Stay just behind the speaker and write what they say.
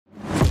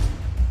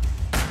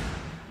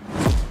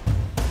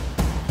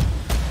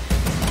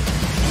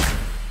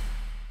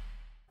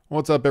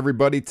What's up,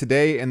 everybody?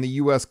 Today in the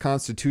U.S.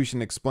 Constitution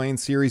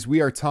Explained series,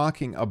 we are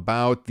talking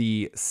about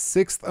the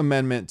Sixth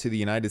Amendment to the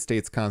United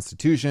States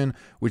Constitution,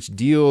 which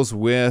deals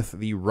with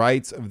the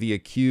rights of the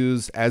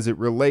accused as it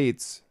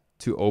relates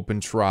to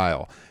open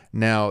trial.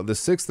 Now, the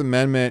Sixth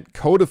Amendment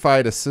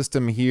codified a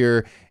system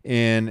here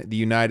in the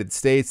United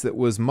States that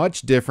was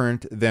much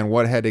different than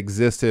what had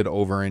existed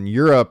over in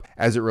Europe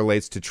as it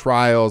relates to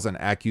trials and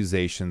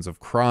accusations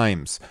of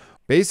crimes.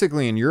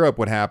 Basically, in Europe,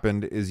 what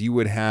happened is you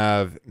would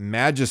have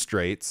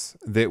magistrates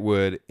that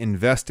would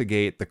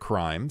investigate the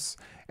crimes,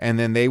 and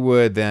then they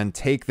would then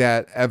take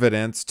that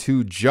evidence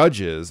to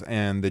judges,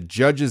 and the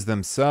judges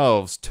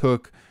themselves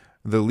took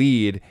the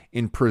lead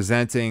in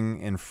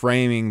presenting and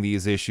framing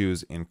these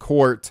issues in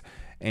court,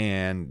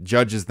 and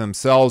judges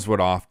themselves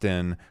would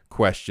often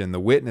question the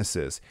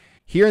witnesses.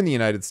 Here in the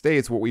United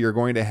States, what we are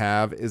going to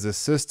have is a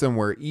system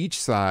where each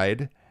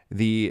side,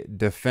 the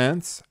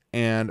defense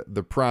and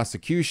the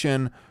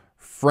prosecution,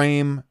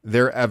 frame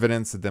their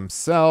evidence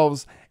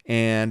themselves,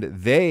 and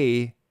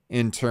they,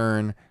 in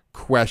turn,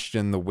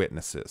 question the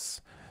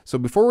witnesses. So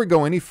before we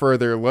go any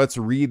further, let's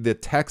read the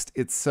text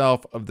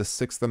itself of the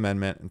Sixth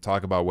Amendment and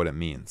talk about what it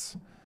means.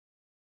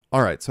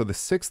 All right, so the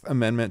Sixth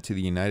Amendment to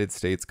the United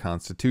States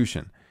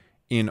Constitution.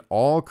 In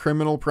all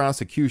criminal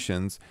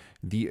prosecutions,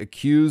 the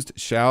accused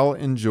shall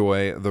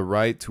enjoy the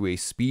right to a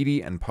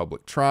speedy and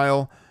public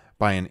trial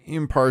by an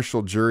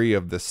impartial jury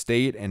of the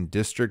state and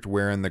district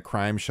wherein the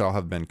crime shall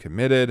have been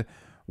committed,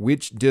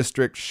 which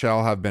district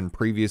shall have been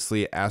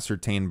previously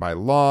ascertained by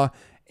law,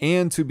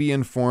 and to be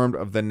informed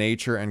of the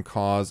nature and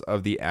cause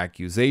of the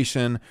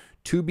accusation,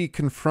 to be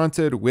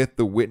confronted with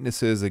the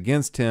witnesses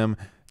against him,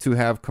 to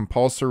have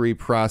compulsory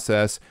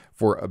process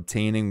for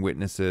obtaining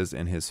witnesses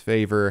in his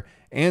favor,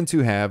 and to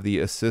have the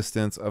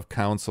assistance of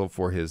counsel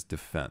for his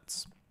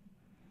defense.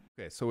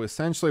 Okay, so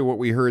essentially what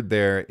we heard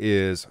there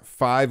is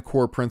 5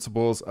 core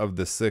principles of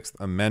the Sixth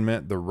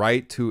Amendment: the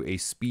right to a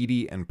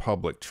speedy and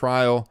public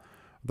trial,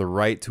 the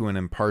right to an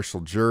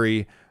impartial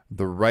jury,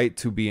 the right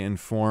to be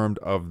informed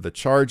of the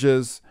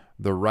charges,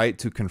 the right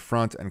to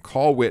confront and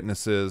call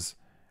witnesses,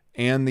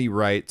 and the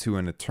right to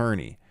an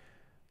attorney.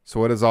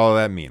 So what does all of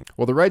that mean?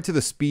 Well, the right to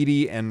the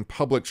speedy and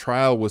public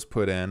trial was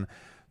put in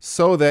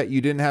so that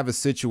you didn't have a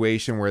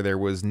situation where there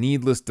was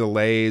needless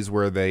delays,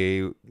 where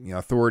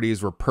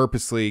authorities were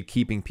purposely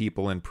keeping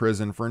people in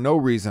prison for no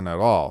reason at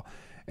all.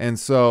 And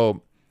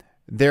so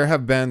there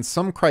have been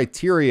some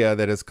criteria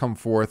that has come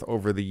forth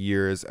over the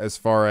years as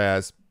far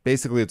as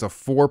basically it's a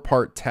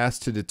 4-part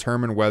test to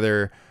determine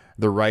whether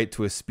the right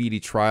to a speedy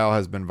trial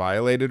has been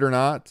violated or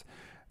not.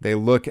 They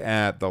look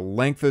at the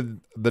length of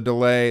the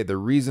delay, the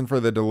reason for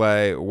the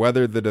delay,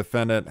 whether the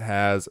defendant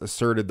has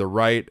asserted the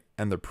right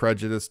and the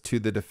prejudice to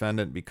the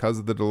defendant because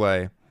of the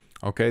delay.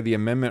 Okay, the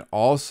amendment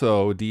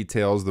also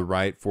details the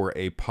right for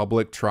a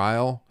public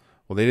trial.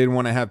 Well, they didn't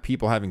want to have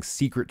people having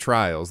secret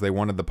trials. They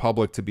wanted the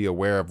public to be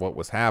aware of what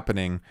was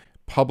happening.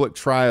 Public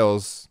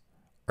trials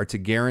are to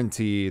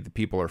guarantee the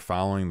people are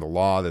following the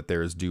law, that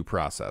there is due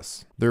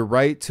process. Their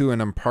right to an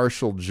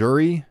impartial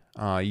jury.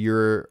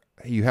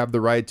 You have the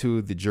right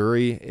to the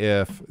jury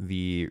if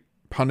the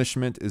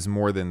punishment is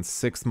more than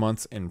 6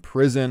 months in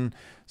prison.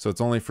 So it's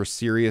only for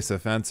serious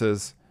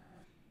offenses.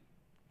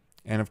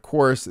 And of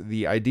course,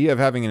 the idea of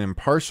having an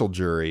impartial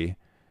jury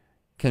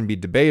can be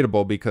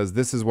debatable because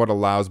this is what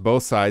allows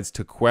both sides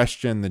to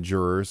question the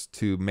jurors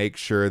to make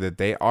sure that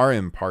they are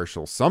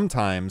impartial.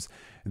 Sometimes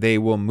they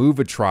will move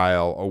a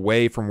trial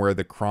away from where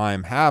the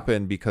crime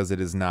happened because it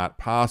is not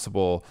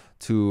possible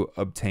to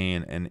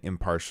obtain an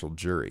impartial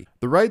jury.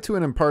 The right to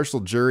an impartial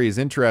jury is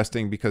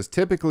interesting because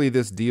typically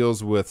this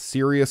deals with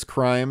serious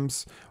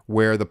crimes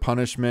where the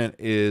punishment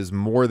is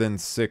more than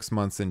 6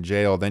 months in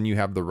jail. Then you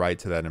have the right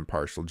to that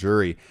impartial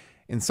jury.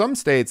 In some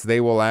states, they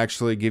will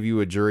actually give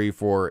you a jury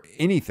for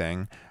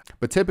anything,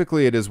 but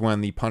typically it is when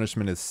the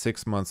punishment is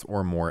 6 months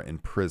or more in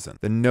prison.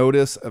 The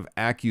notice of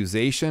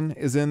accusation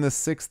is in the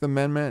Sixth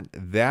Amendment.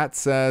 That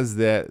says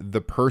that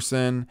the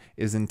person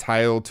is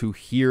entitled to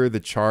hear the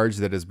charge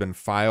that has been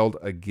filed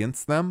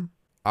against them.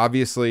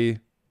 Obviously,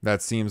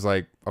 that seems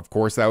like, of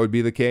course, that would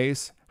be the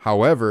case.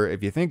 However,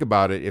 if you think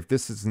about it, if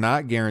this is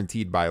not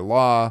guaranteed by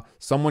law,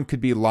 someone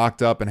could be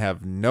locked up and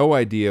have no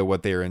idea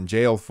what they're in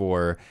jail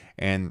for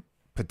and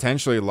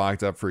potentially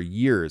locked up for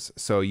years.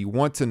 So you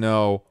want to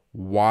know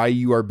why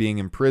you are being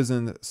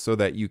imprisoned so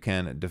that you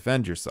can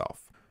defend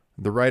yourself.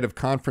 The right of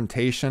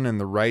confrontation and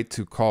the right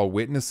to call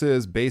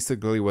witnesses.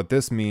 Basically what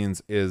this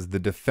means is the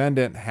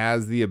defendant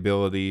has the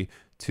ability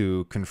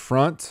to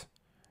confront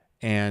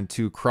and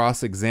to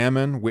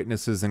cross-examine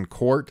witnesses in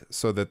court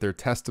so that their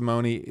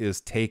testimony is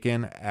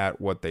taken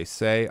at what they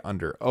say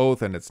under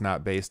oath and it's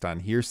not based on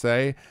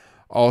hearsay.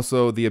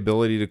 Also, the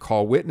ability to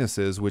call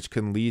witnesses, which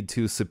can lead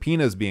to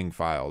subpoenas being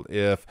filed.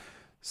 If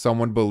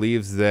someone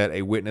believes that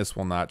a witness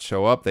will not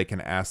show up, they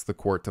can ask the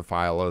court to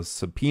file a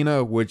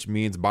subpoena, which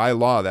means by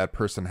law that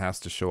person has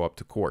to show up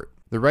to court.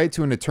 The right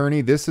to an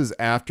attorney, this is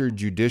after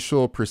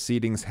judicial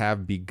proceedings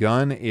have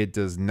begun. It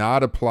does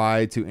not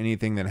apply to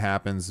anything that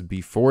happens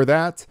before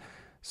that.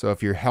 So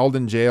if you're held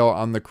in jail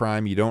on the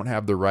crime, you don't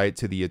have the right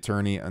to the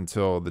attorney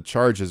until the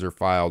charges are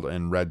filed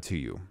and read to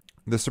you.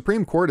 The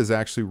Supreme Court has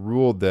actually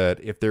ruled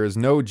that if there is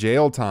no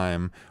jail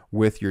time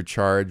with your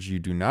charge, you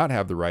do not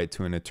have the right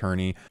to an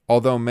attorney,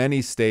 although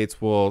many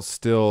states will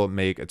still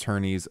make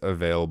attorneys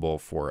available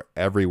for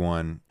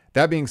everyone.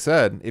 That being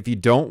said, if you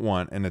don't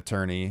want an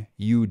attorney,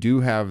 you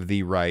do have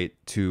the right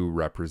to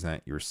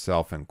represent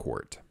yourself in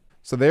court.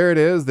 So there it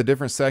is, the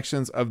different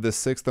sections of the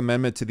Sixth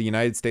Amendment to the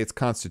United States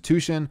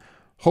Constitution.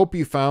 Hope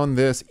you found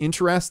this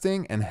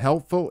interesting and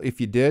helpful.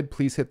 If you did,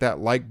 please hit that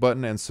like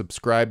button and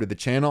subscribe to the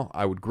channel.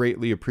 I would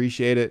greatly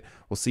appreciate it.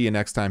 We'll see you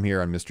next time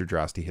here on Mr.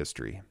 Droste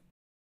History.